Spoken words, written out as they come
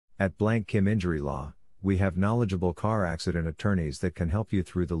At Blank Kim Injury Law, we have knowledgeable car accident attorneys that can help you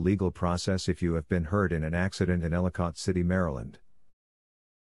through the legal process if you have been hurt in an accident in Ellicott City, Maryland.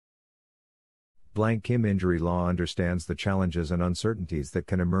 Blank Kim Injury Law understands the challenges and uncertainties that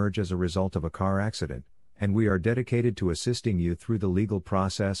can emerge as a result of a car accident, and we are dedicated to assisting you through the legal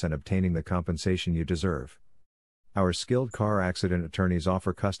process and obtaining the compensation you deserve. Our skilled car accident attorneys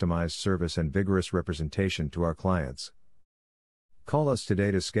offer customized service and vigorous representation to our clients. Call us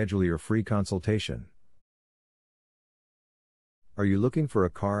today to schedule your free consultation. Are you looking for a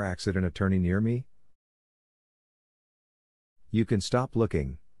car accident attorney near me? You can stop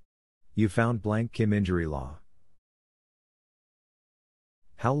looking. You found Blank Kim Injury Law.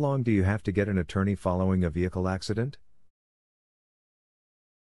 How long do you have to get an attorney following a vehicle accident?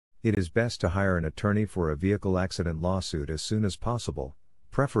 It is best to hire an attorney for a vehicle accident lawsuit as soon as possible,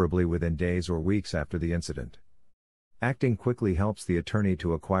 preferably within days or weeks after the incident. Acting quickly helps the attorney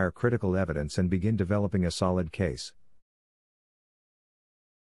to acquire critical evidence and begin developing a solid case.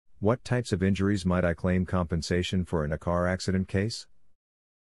 What types of injuries might I claim compensation for in a car accident case?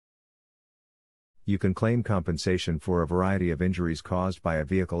 You can claim compensation for a variety of injuries caused by a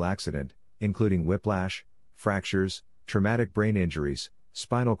vehicle accident, including whiplash, fractures, traumatic brain injuries,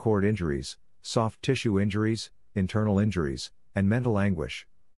 spinal cord injuries, soft tissue injuries, internal injuries, and mental anguish.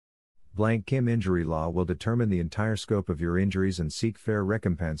 Blank Kim Injury Law will determine the entire scope of your injuries and seek fair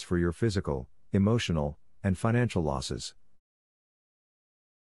recompense for your physical, emotional, and financial losses.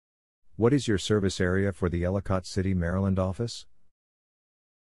 What is your service area for the Ellicott City, Maryland office?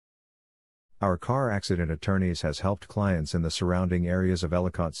 Our car accident attorneys has helped clients in the surrounding areas of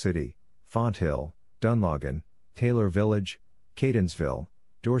Ellicott City, Fonthill, Dunlogan, Taylor Village, Catonsville,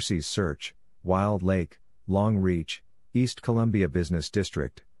 Dorsey's Search, Wild Lake, Long Reach, East Columbia Business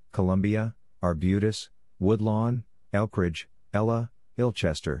District, Columbia, Arbutus, Woodlawn, Elkridge, Ella,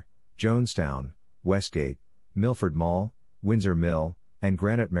 Ilchester, Jonestown, Westgate, Milford Mall, Windsor Mill, and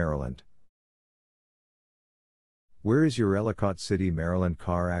Granite, Maryland. Where is your Ellicott City, Maryland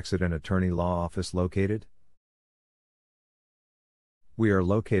car accident attorney law office located? We are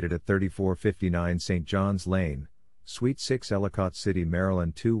located at 3459 St. John's Lane, Suite 6, Ellicott City,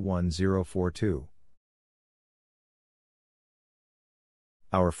 Maryland 21042.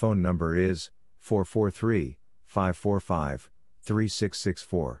 Our phone number is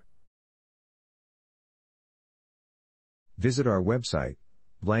 443-545-3664. Visit our website,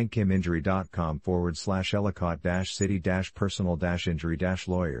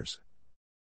 blankkiminjury.com/Ellicott-City-Personal-Injury-Lawyers.